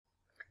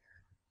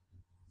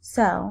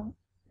So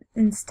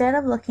instead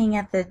of looking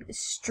at the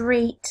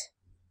straight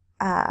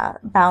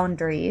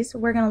boundaries,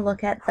 we're going to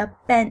look at the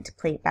bent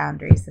plate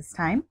boundaries this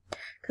time,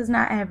 because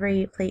not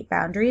every plate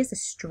boundary is a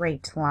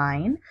straight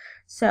line.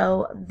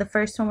 So the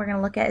first one we're going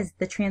to look at is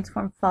the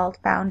transform fault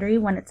boundary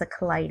when it's a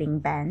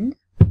colliding bend.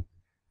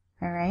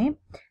 All right,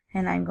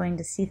 and I'm going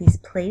to see these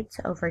plates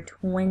over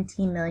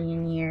 20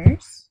 million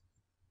years.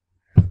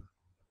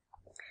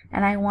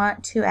 And I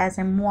want to, as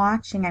I'm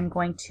watching, I'm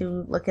going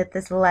to look at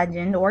this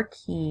legend or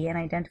key and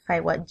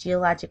identify what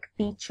geologic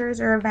features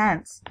or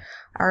events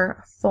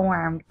are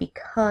formed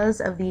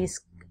because of these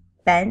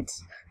bent,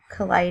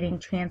 colliding,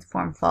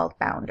 transform fault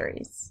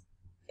boundaries.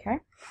 Okay?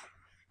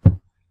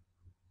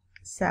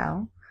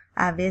 So,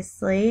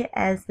 obviously,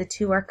 as the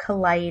two are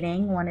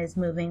colliding, one is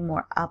moving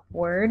more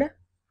upward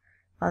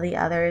while the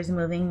other is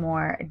moving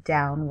more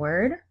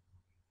downward.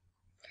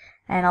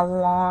 And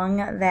along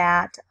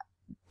that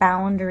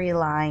boundary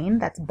line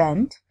that's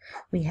bent,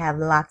 we have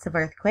lots of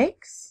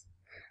earthquakes.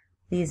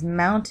 These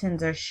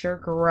mountains are sure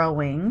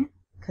growing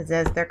because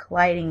as they're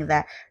colliding,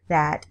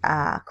 that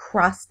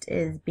crust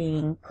is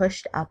being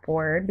pushed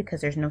upward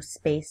because there's no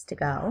space to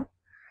go.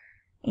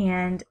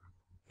 And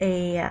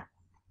a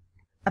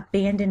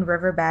abandoned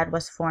riverbed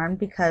was formed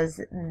because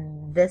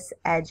this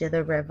edge of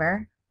the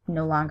river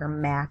no longer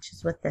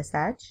matches with this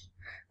edge,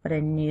 but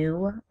a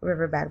new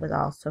riverbed was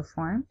also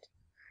formed.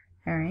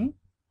 All right.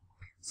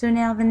 So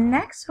now the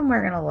next one we're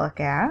going to look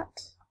at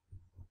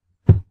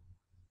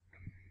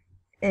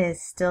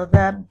is still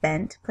the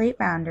bent plate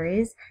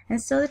boundaries and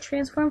still the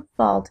transform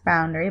fault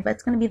boundary, but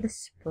it's going to be the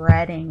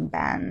spreading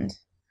bend.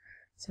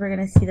 So we're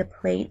going to see the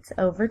plates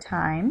over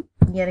time.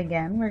 Yet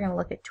again, we're going to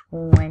look at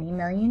 20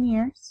 million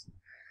years.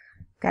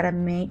 Got to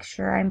make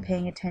sure I'm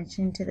paying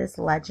attention to this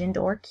legend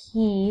or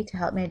key to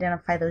help me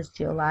identify those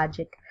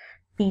geologic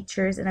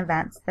features and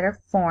events that are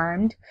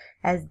formed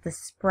as the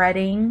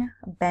spreading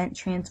bent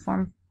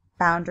transform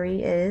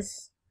boundary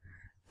is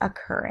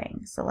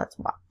occurring. So let's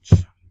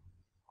watch.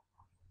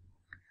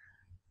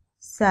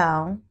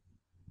 So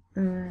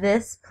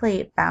this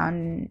plate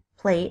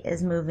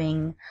is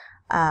moving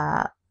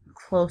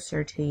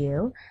closer to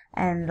you,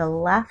 and the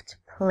left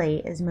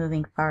plate is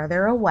moving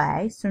farther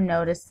away. So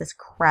notice this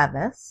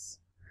crevice.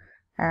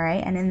 All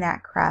right, and in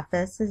that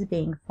crevice is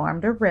being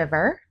formed a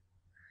river.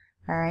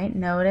 All right,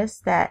 notice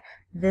that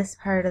this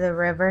part of the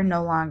river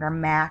no longer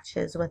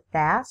matches with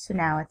that, so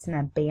now it's an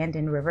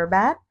abandoned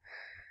riverbed.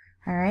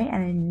 All right,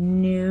 and a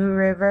new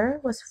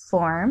river was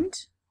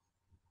formed,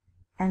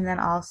 and then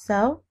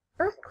also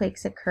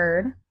earthquakes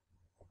occurred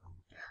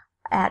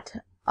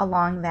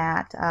along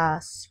that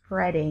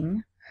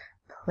spreading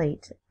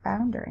plate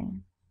boundary.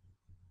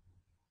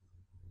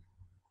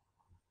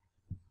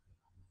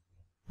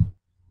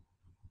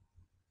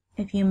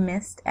 If you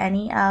missed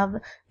any of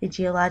the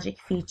geologic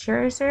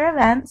features or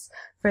events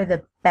for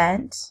the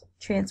bent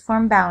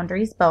transform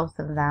boundaries, both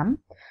of them,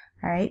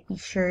 all right, be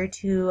sure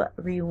to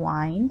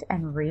rewind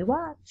and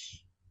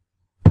rewatch.